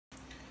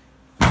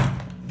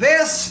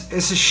This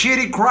is a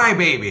shitty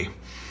Crybaby.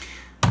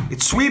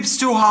 It sweeps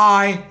too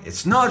high,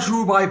 it's not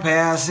true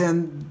bypass,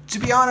 and to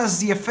be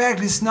honest, the effect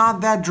is not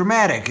that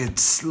dramatic.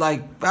 It's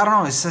like, I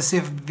don't know, it's as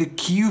if the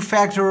Q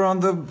factor on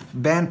the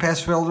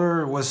bandpass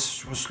filter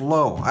was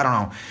low. I don't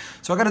know.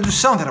 So I gotta do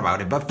something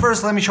about it, but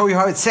first let me show you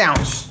how it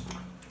sounds.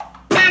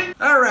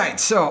 Alright,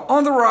 so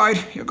on the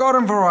right, you got a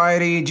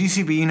variety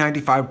GCB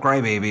 95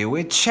 Crybaby,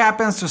 which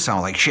happens to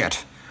sound like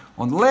shit.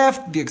 On the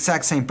left, the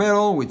exact same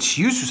pedal, which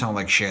used to sound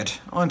like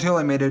shit, until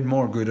I made it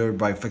more gooder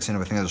by fixing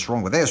everything that's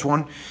wrong with this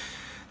one.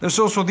 There's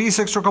also these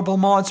extra couple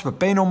mods, but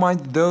pay no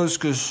mind to those,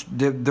 because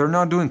they're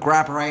not doing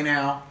crap right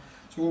now.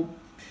 So,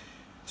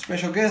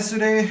 special guest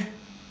today.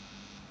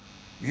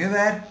 You hear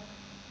that?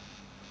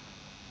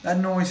 That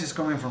noise is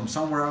coming from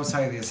somewhere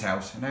outside this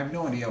house, and I have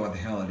no idea what the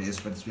hell it is,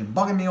 but it's been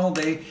bugging me all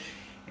day,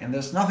 and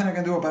there's nothing I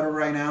can do about it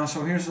right now,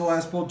 so here's the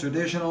last pull,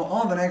 traditional,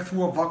 on the neck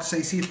through a Vox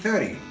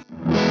AC30.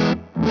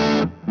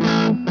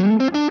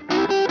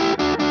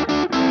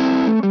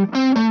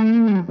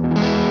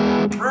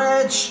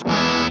 Bridge!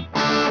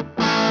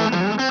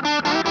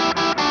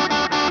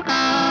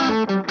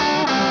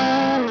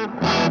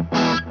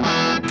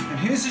 And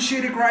here's the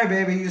shitty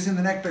Crybaby using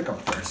the neck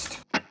pickup first.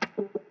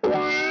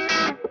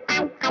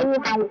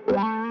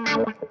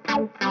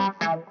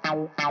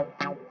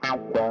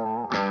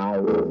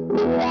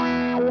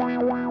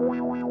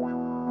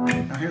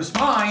 Now here's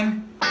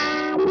mine.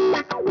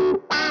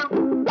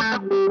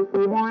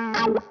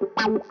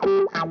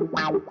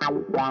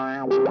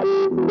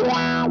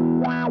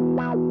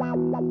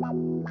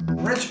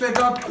 Bridge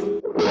pickup.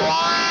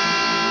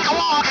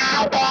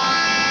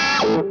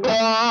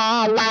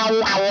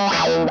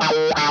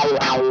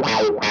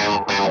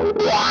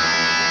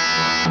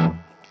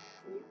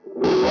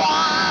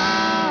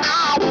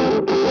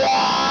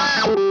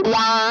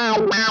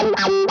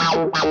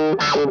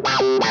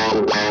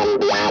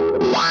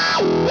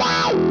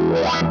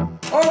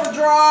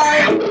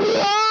 Overdrive!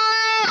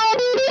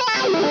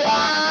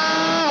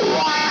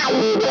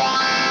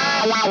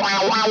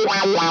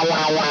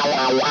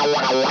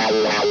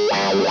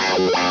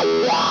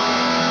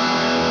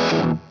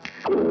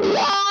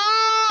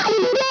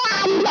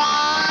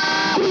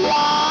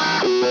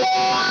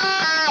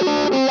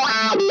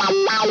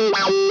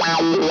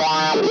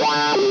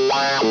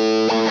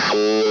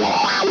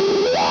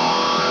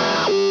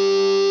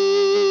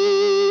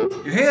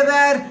 You hear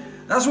that?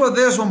 That's what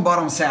this one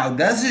bottoms out.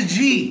 That's a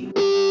G.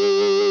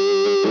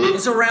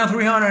 It's around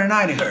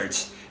 390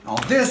 Hz. Now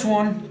this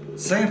one,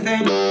 same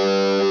thing.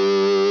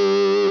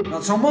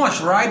 Not so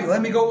much, right?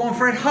 Let me go one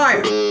fret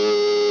higher.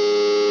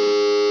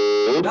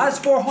 That's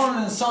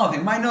 400 and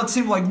something. Might not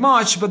seem like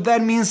much, but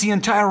that means the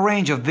entire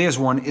range of this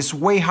one is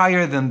way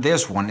higher than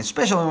this one,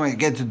 especially when you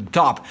get to the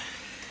top.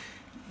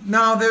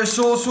 Now there's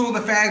also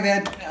the fact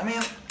that, I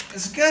mean,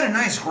 it's got a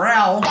nice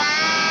growl.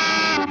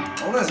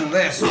 Well, listen to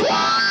this.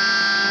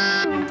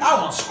 That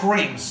one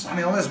screams. I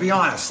mean, let's be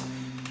honest.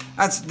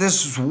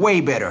 This is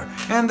way better.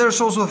 And there's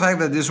also the fact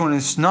that this one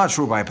is not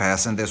true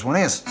bypass and this one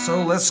is.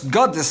 So let's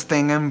gut this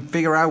thing and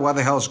figure out what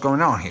the hell is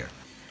going on here.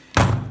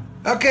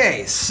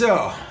 Okay, so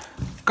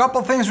a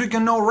couple things we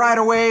can know right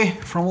away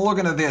from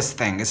looking at this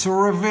thing. It's a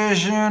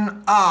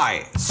revision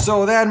I.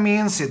 So that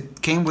means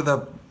it came with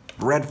a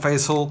red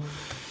facel,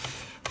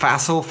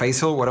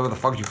 whatever the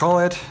fuck you call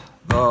it.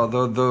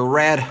 The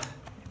red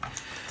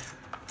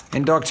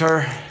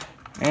inductor.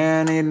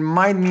 And it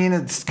might mean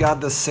it's got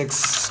the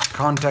 6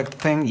 contact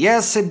thing.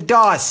 Yes, it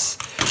does.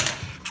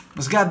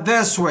 It's got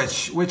this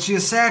switch, which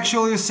is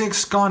actually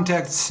 6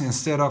 contacts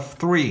instead of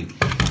 3.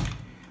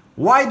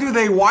 Why do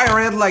they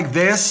wire it like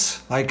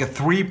this, like a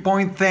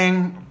 3-point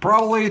thing?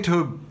 Probably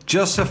to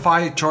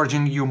justify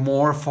charging you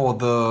more for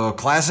the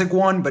classic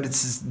one, but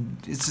it's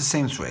the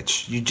same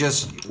switch.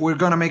 We're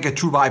gonna make a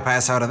true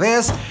bypass out of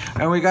this,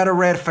 and we got a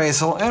red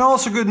facel. And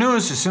also good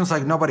news, it seems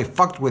like nobody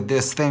fucked with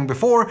this thing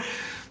before.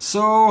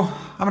 So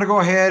I'm gonna go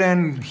ahead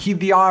and heat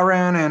the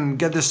iron and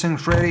get this thing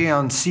ready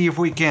and see if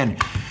we can.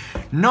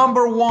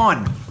 Number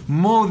 1,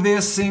 move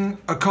this thing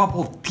a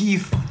couple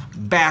teeth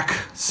back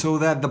so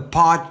that the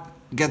pot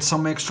gets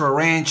some extra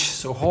range.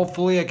 So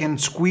hopefully I can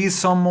squeeze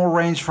some more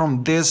range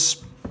from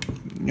this,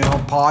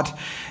 pot,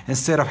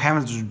 instead of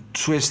having to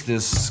switch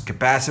this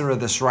capacitor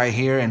that's right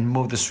here and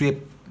move the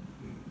sweep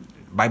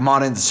by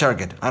modding the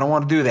circuit. I don't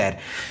want to do that.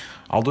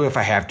 I'll do it if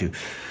I have to.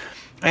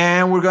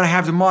 And we're gonna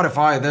have to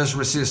modify this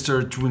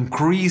resistor to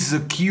increase the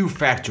Q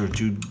factor.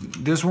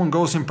 This one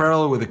goes in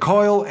parallel with the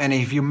coil, and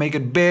if you make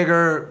it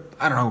bigger,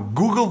 I don't know,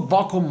 Google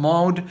vocal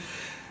mode,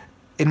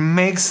 it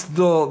makes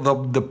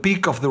the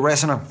peak of the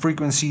resonant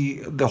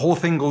frequency, the whole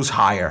thing goes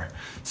higher.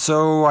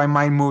 So I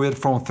might move it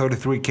from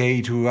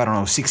 33K to, I don't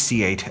know,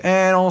 68.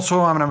 And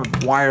also I'm gonna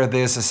wire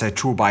this as a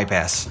true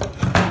bypass.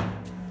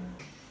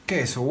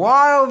 Okay, so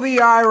while the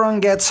iron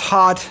gets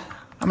hot,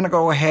 I'm gonna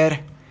go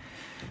ahead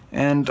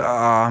and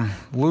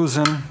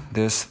loosen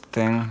this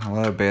thing a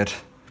little bit.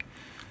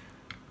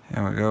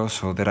 There we go,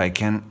 so that I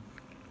can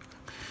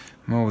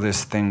move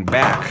this thing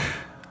back.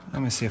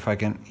 Let me see if I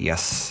can,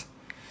 yes.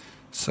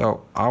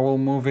 So I will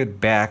move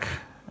it back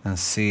and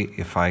see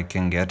if I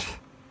can get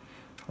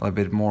a little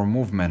bit more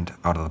movement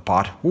out of the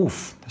pot.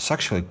 Oof, that's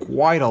actually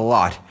quite a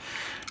lot.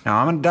 Now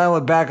I'm gonna dial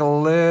it back a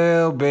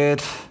little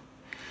bit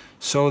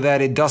so that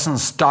it doesn't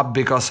stop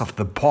because of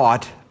the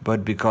pot,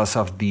 but because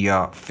of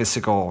the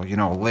physical,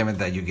 limit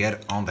that you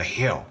get on the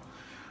hill.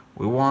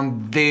 We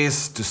want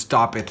this to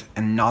stop it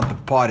and not the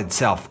pot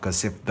itself,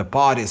 because if the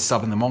pot is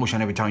stopping the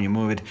motion every time you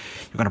move it,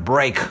 you're gonna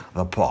break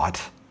the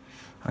pot,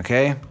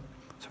 okay?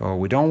 So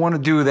we don't want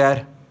to do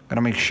that.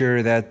 Gotta make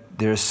sure that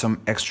there's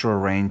some extra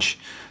range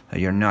that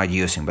you're not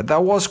using. But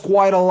that was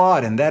quite a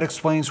lot, and that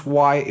explains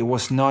why it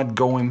was not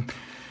going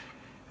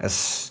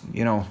as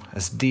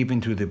deep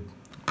into the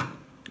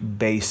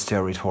base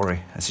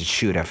territory as it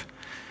should have.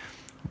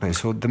 Okay,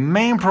 so the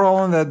main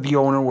problem that the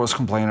owner was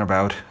complaining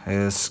about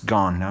is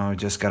gone. Now I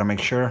just gotta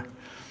make sure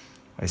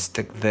I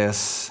stick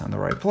this in the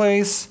right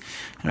place,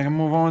 and I can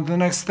move on to the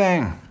next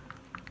thing.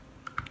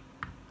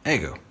 There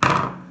you go.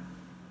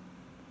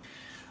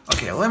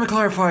 Okay, let me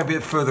clarify a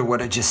bit further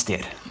what I just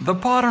did. The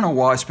pot on a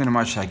wall is pretty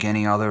much like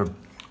any other,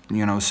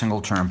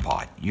 single turn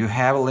pot. You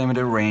have a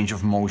limited range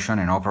of motion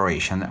and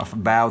operation of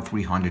about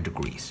 300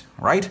 degrees,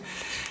 right?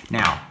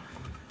 Now,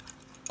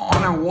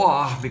 on a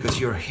wah, because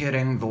you're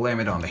hitting the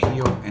limit on the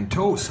heel and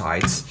toe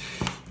sides,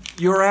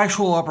 your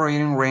actual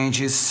operating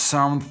range is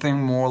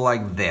something more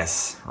like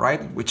this,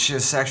 right? Which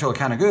is actually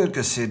kind of good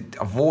because it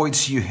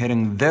avoids you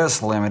hitting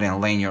this limit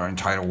and laying your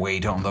entire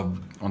weight on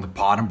the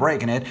pot and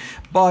breaking it.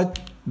 But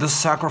the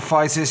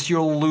sacrifice is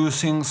you're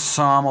losing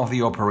some of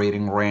the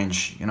operating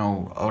range,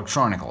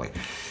 electronically.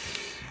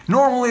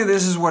 Normally,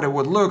 this is what it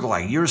would look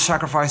like. You're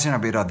sacrificing a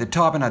bit at the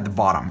top and at the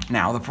bottom.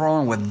 Now, the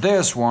problem with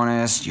this one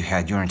is you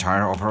had your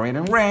entire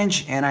operating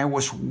range, and I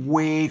was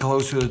way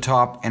close to the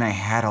top, and I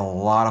had a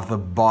lot of the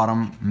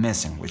bottom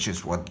missing, which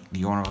is what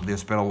the owner of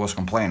this pedal was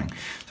complaining.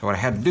 So what I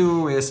had to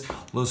do is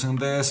loosen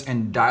this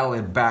and dial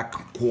it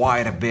back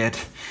quite a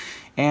bit,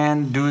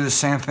 and do the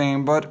same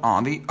thing, but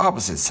on the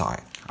opposite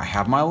side. I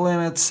have my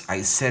limits,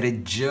 I set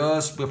it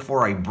just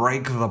before I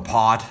break the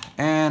pot,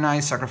 and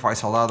I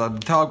sacrifice a lot at the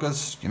top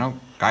because,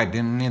 I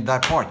didn't need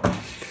that part.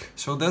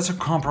 So that's a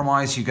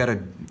compromise you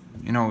gotta,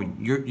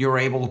 you're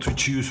able to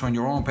choose on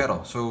your own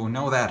pedal. So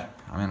know that.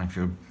 I mean, if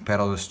your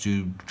pedal is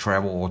too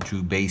treble or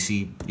too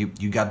bassy,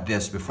 you got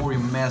this. Before you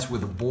mess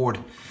with the board,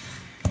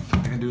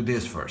 you can do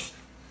this first.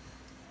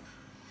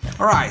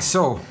 Alright,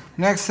 so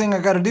next thing I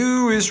gotta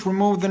do is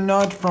remove the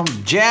nut from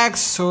the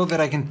jacks so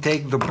that I can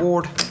take the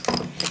board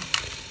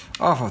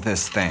off of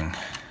this thing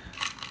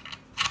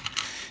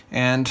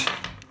and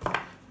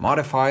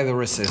modify the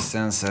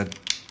resistance that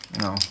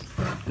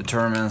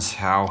determines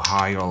how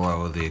high or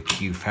low the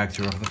Q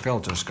factor of the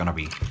filter is gonna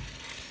be.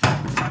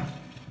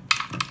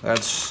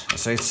 That's,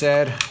 as I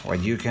said,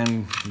 what you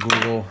can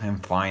Google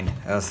and find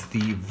as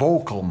the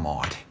vocal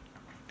mod.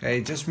 Okay,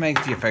 it just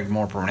makes the effect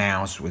more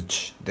pronounced,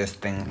 which this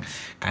thing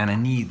kinda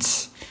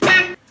needs.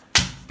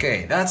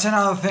 Okay, that's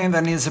another thing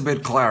that needs a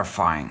bit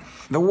clarifying.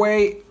 The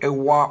way a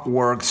wah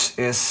works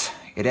is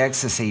it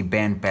acts as a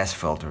bandpass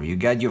filter. You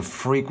got your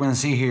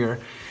frequency here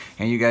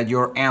and you got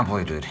your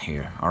amplitude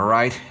here,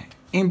 alright?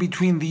 In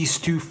between these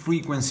two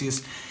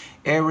frequencies,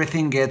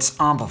 everything gets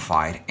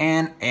amplified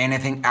and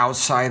anything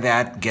outside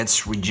that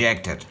gets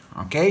rejected,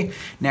 okay?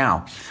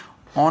 Now,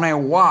 on a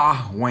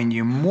wah, when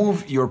you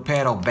move your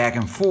pedal back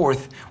and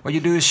forth, what you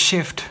do is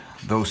shift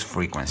those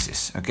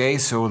frequencies, okay?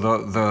 So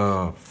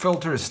the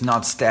filter is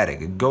not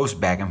static, it goes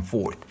back and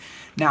forth.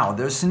 Now,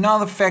 there's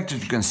another factor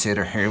to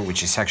consider here,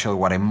 which is actually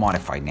what I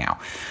modified now,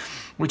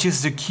 which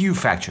is the Q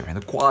factor,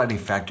 the quality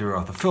factor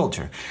of the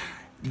filter.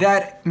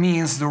 That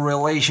means the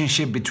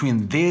relationship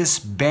between this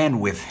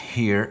bandwidth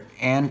here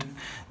and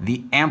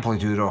the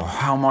amplitude, or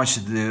how much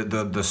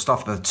the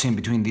stuff that's in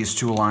between these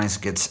two lines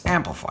gets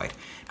amplified.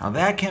 Now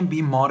that can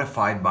be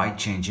modified by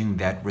changing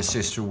that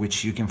resistor,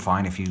 which you can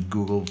find if you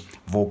Google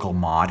vocal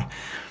mod.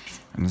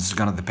 And this is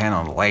gonna depend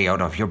on the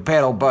layout of your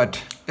pedal,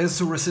 but it's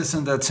a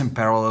resistance that's in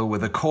parallel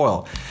with the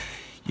coil.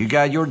 You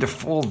got your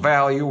default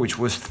value, which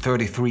was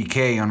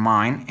 33K on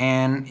mine,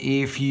 and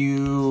if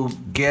you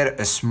get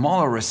a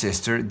smaller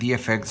resistor, the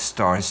effect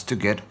starts to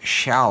get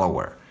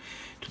shallower.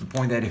 To the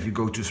point that if you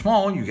go too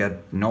small, you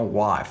get no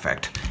wah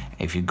effect.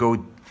 If you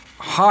go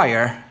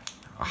higher,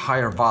 a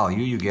higher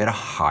value, you get a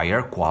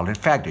higher quality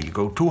factor. You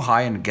go too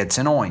high and it gets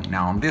annoying.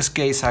 Now in this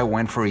case, I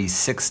went for a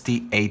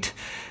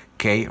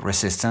 68K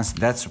resistance.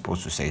 That's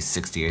supposed to say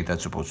 68,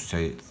 that's supposed to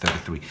say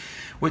 33.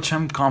 Which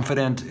I'm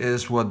confident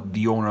is what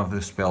the owner of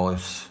this pedal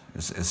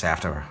is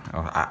after.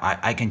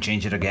 I can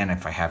change it again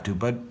if I have to,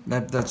 but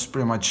that's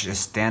pretty much a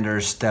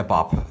standard step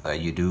up that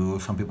you do.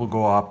 Some people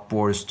go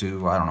upwards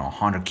to, I don't know,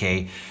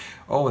 100K.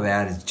 Over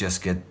that, it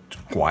just gets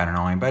quite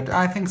annoying, but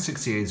I think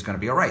 68 is gonna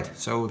be alright,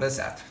 so that's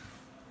that.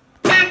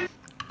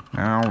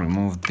 Now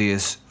remove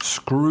this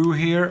screw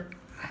here.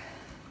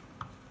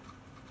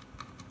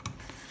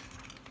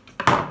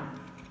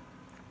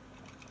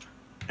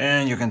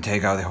 And you can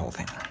take out the whole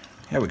thing.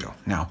 Here we go.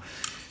 Now,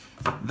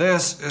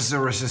 this is the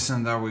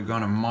resistance that we're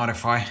gonna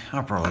modify.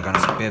 I'm probably gonna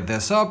speed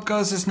this up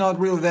because it's not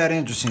really that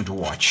interesting to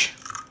watch.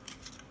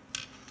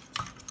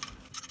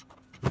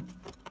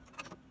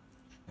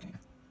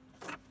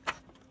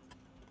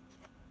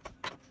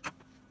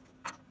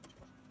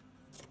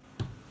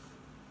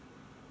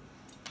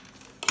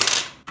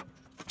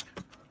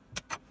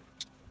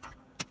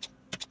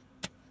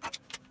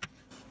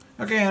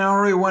 Okay, and I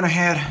already went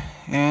ahead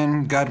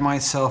and got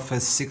myself a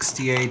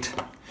 68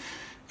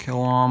 kilo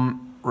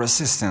ohm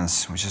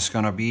resistance, which is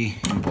gonna be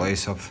in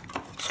place of,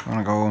 it's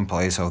gonna go in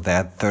place of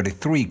that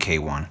 33K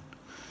one.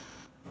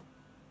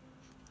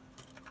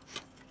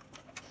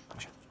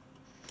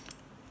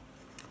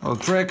 Little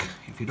trick,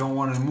 if you don't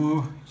want it to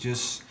move,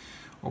 just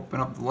open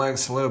up the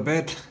legs a little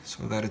bit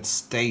so that it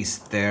stays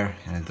there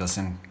and it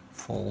doesn't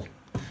fall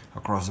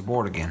across the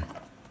board again.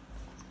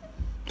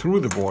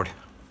 Through the board,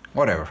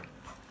 whatever.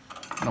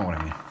 You know what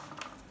I mean.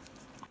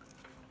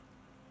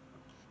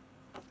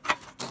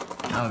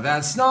 Now that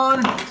that's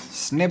done,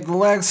 snip the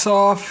legs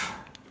off.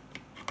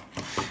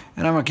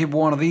 And I'm gonna keep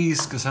one of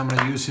these because I'm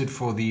gonna use it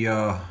for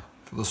the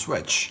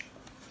switch.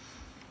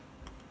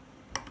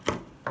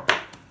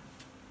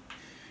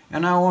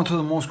 And now on to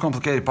the most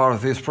complicated part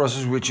of this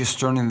process, which is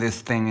turning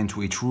this thing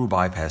into a true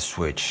bypass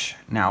switch.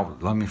 Now,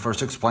 let me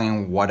first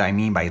explain what I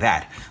mean by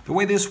that. The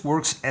way this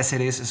works as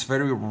it is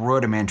very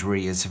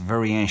rudimentary. It's a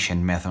very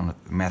ancient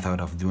method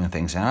of doing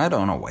things, and I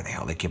don't know why the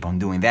hell they keep on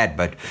doing that,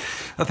 but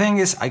the thing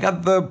is, I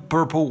got the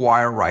purple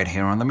wire right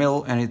here on the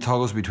middle, and it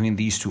toggles between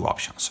these two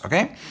options,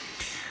 okay?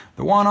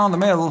 The one on the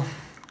middle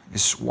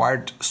is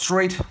wired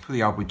straight to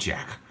the output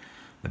jack.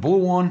 The blue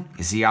one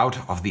is the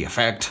out of the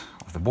effect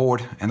the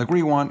board, and the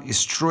green one is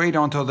straight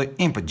onto the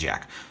input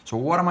jack. So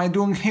what am I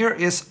doing here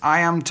is I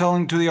am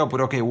telling to the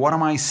output, okay, what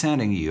am I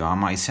sending you?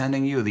 Am I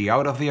sending you the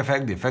out of the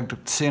effect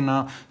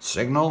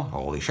signal,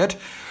 holy shit,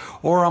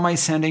 or am I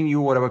sending you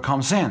whatever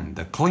comes in,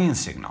 the clean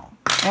signal?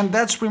 And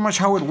that's pretty much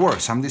how it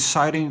works. I'm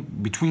deciding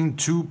between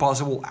two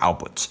possible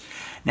outputs.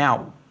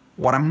 Now,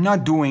 what I'm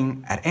not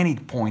doing at any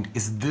point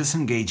is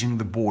disengaging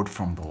the board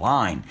from the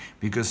line,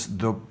 because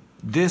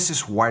this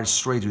is wired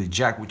straight to the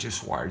jack, which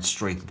is wired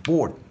straight to the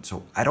board.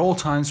 So at all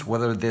times,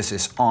 whether this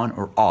is on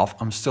or off,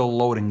 I'm still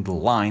loading the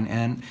line,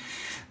 and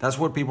that's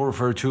what people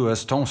refer to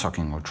as tone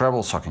sucking or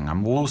treble sucking.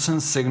 I'm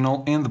losing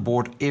signal in the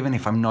board even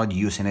if I'm not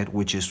using it,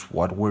 which is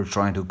what we're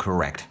trying to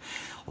correct.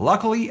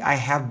 Luckily, I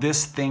have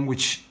this thing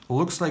which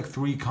looks like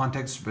 3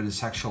 contacts, but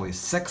it's actually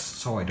 6,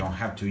 so I don't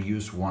have to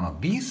use one of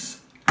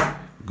these.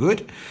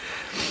 Good.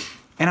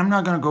 And I'm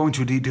not going to go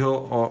into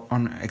detail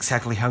on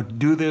exactly how to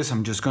do this.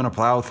 I'm just going to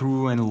plow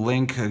through and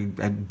link a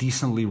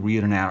decently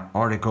written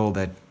article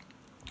that,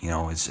 you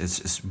know, it's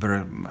a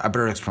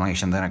better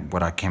explanation than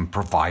what I can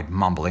provide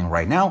mumbling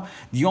right now.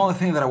 The only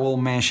thing that I will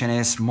mention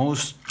is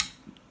most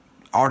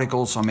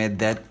articles omit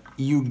that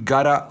you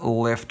gotta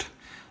lift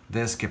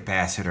this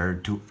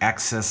capacitor to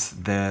access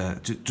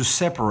to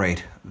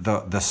separate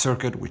the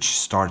circuit, which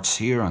starts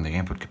here on the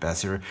input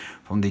capacitor,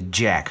 from the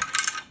jack.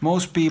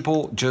 Most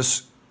people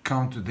just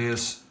come to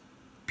this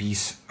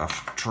piece of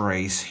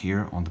trace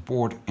here on the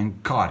board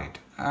and cut it.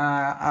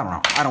 I don't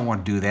know, I don't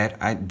want to do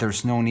that.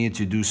 There's no need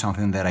to do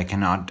something that I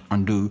cannot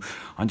undo.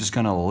 I'm just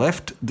gonna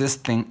lift this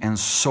thing and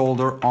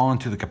solder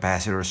onto the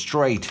capacitor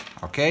straight,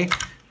 okay?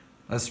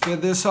 Let's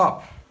speed this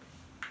up.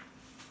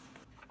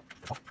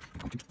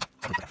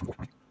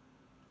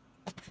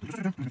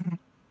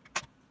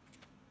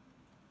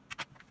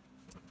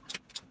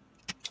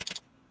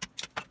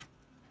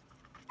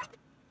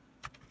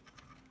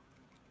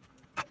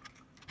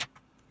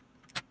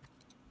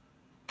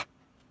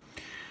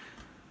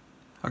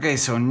 Okay,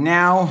 so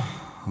now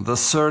the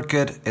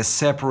circuit is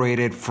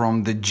separated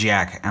from the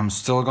jack. I'm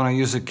still gonna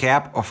use a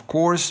cap, of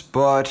course,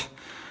 but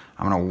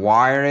I'm gonna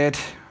wire it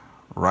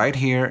right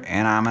here,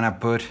 and I'm gonna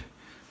put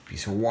a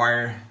piece of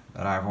wire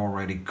that I've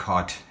already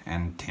cut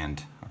and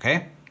tinned,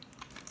 okay?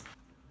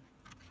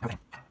 Okay.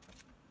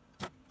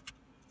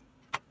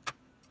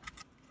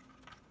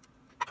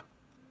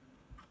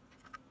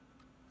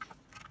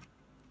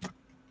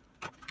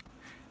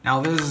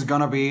 Now this is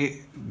gonna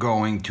be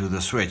going to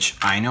the switch.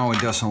 I know it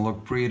doesn't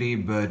look pretty,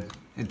 but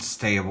it's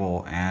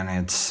stable, and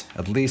it's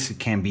at least it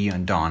can be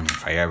undone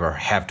if I ever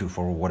have to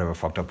for whatever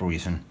fucked up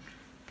reason.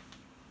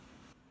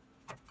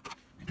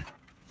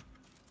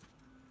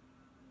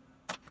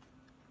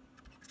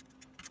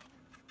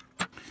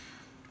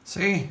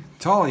 See,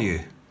 told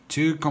you,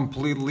 2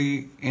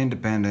 completely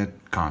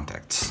independent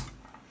contacts.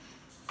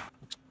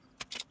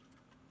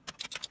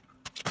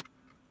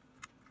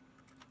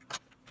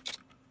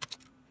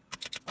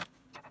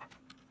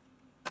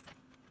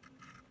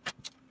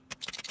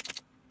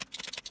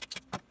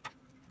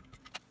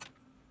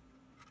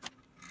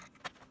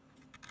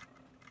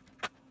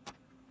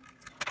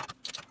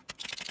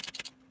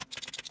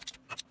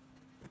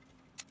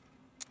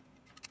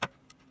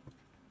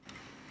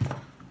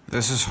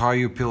 This is how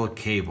you peel a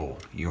cable.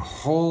 You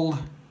hold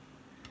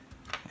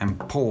and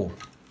pull.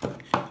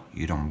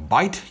 You don't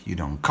bite, you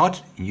don't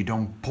cut, and you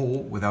don't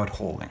pull without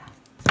holding.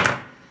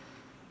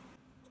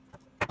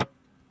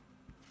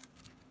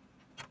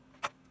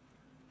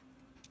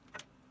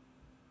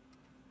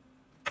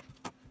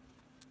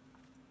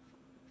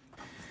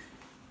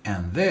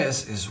 And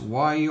this is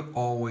why you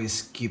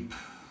always keep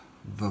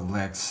the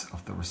legs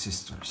of the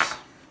resistors.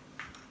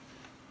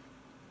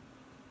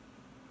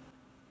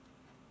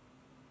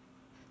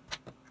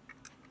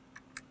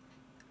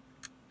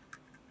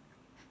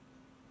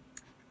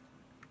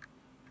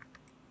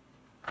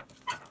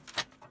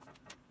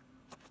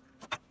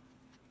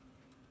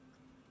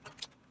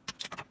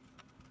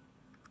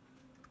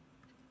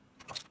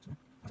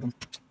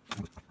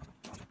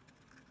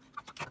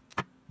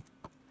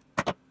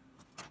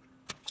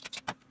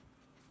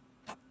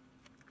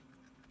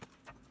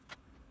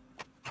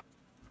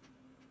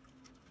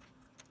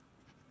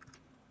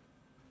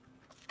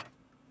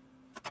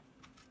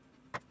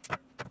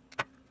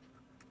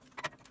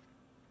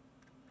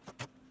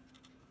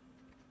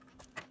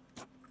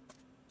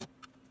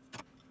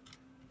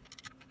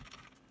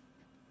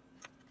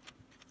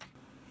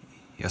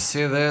 You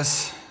see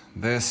this?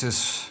 This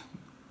is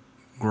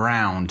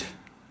ground.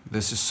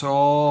 This is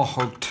all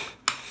hooked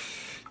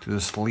to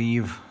the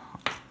sleeve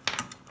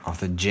of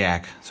the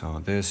jack. So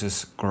this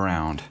is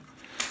ground.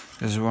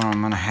 This is where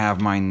I'm gonna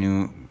have my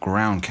new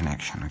ground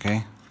connection,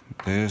 okay?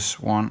 This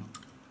one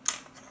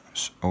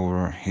is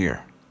over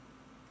here.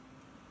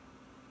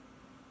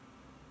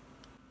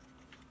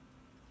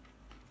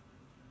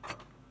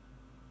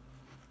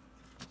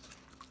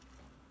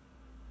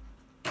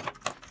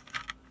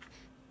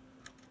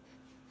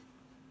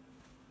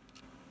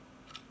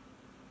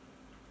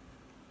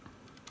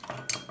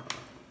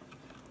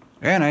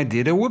 And I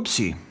did a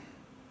whoopsie.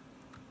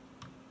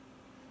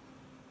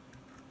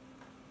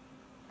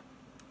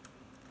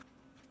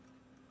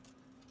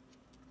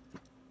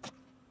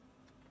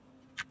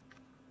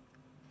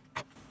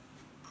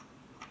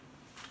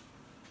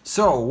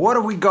 So what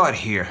do we got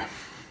here?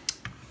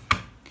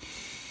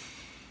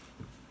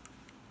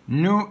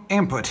 New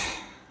input.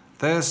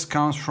 This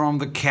comes from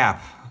the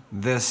cap.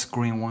 This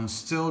green one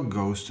still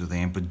goes to the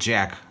input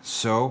jack.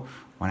 So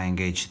when I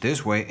engage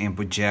this way,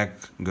 input jack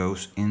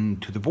goes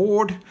into the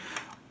board.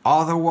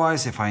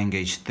 Otherwise, if I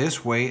engage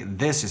this way,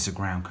 this is a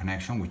ground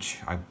connection, which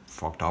I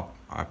fucked up.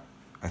 I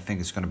think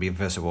it's going to be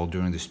visible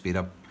during the speed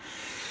up.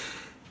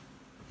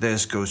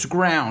 This goes to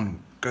ground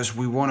because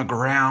we want to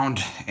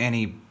ground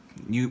any.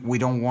 We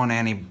don't want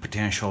any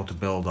potential to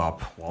build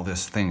up while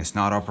this thing is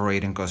not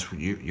operating, because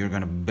you're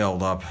going to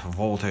build up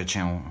voltage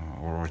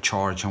or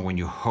charge, and when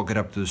you hook it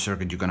up to the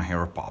circuit, you're going to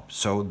hear a pop.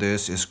 So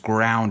this is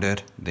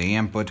grounded, the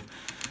input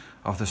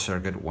of the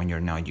circuit, when you're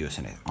not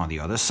using it. On the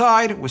other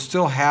side, we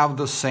still have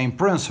the same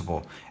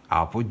principle.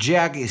 Output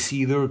jack is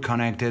either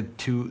connected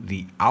to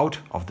the out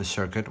of the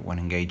circuit when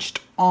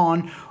engaged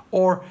on,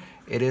 or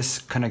it is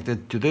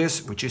connected to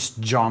this, which is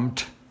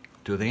jumped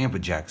to the input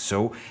jack.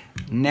 So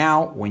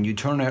now when you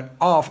turn it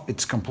off,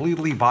 it's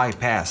completely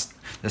bypassed.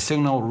 The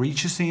signal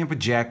reaches the input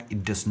jack,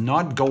 it does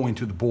not go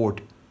into the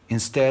board.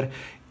 Instead,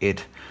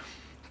 it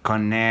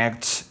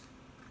connects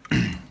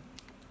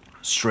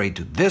straight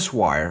to this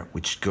wire,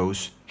 which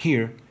goes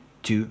here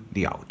to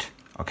the out.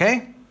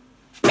 Okay?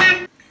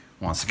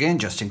 Once again,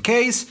 just in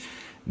case,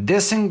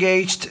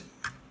 disengaged,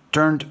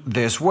 turned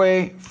this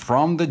way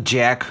from the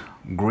jack,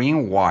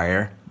 green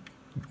wire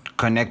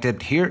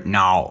connected here.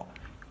 Now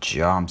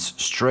jumps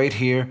straight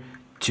here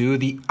to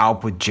the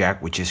output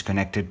jack, which is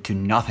connected to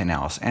nothing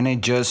else, and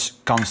it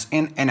just comes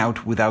in and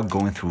out without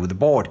going through the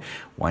board.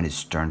 When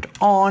it's turned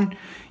on,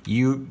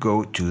 you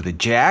go to the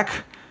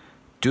jack,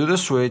 to the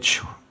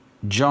switch,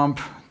 jump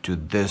to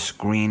this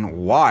green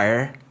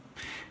wire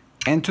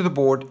and to the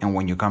board, and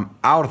when you come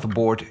out of the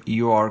board,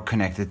 you are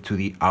connected to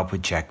the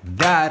output jack.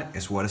 That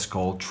is what is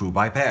called true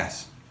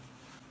bypass.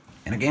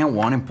 And again,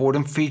 one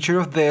important feature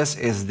of this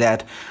is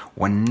that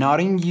when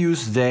not in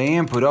use, the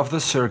input of the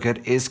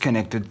circuit is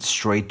connected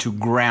straight to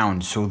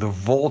ground. So the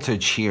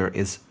voltage here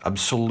is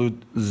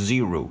absolute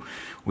zero,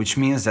 which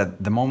means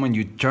that the moment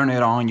you turn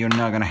it on, you're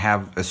not going to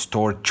have a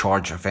stored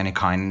charge of any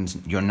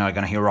kind. You're not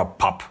going to hear a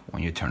pop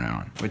when you turn it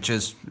on, which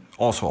is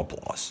also a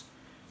plus.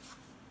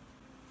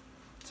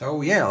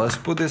 So yeah, let's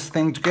put this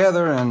thing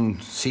together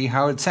and see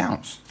how it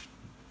sounds.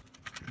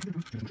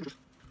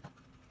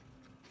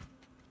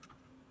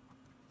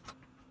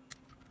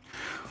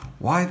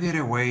 Why did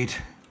I wait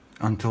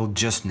until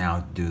just now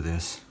to do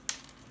this?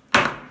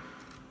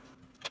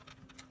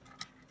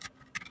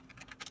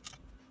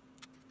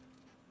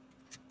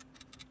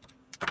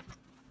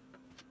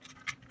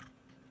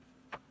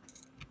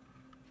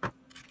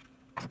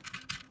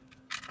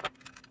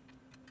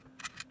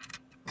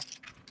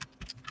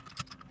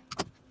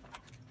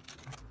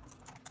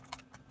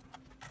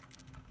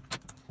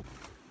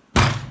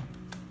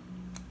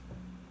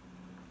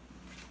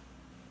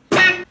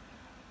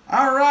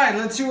 All right,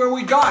 let's see what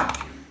we got.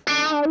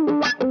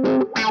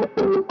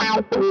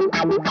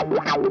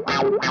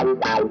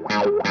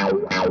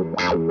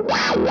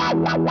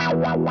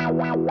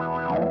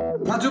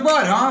 Not too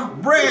bad, huh?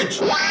 Bridge!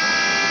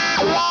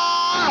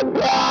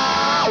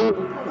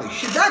 Holy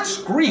shit, that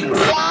screams!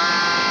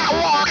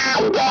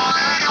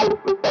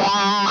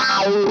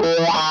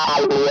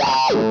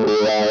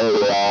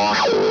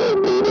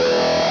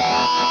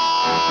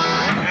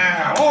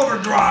 Yeah,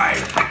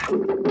 overdrive!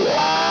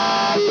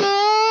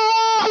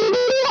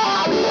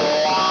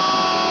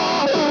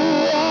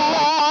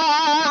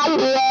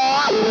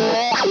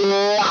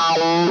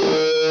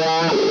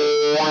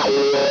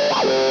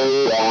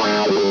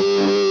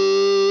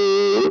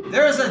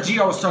 There's that G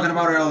I was talking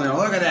about earlier.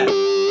 Look at that.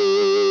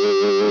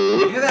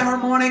 Hear that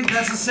harmonic?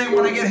 That's the same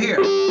one I get here.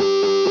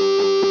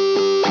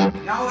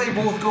 Now they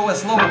both go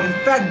as low. In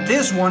fact,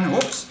 this one,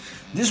 oops,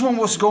 this one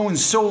was going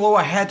so low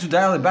I had to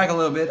dial it back a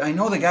little bit. I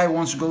know the guy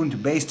wants to go into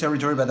bass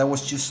territory, but that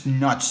was just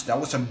nuts. That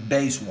was a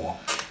bass wall.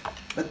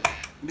 But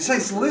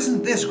besides, listen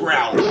to this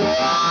growl.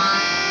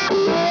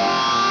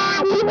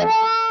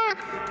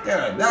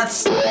 Yeah,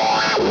 that's...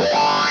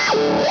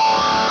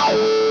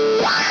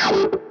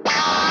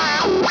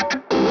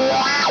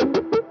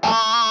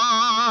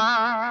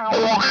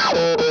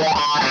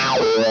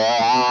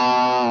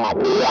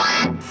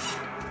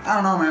 I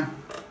don't know, man.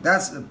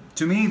 That's,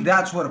 to me,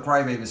 that's what a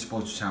Crybaby is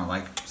supposed to sound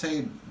like.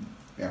 Say,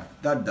 yeah,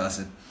 that does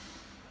it.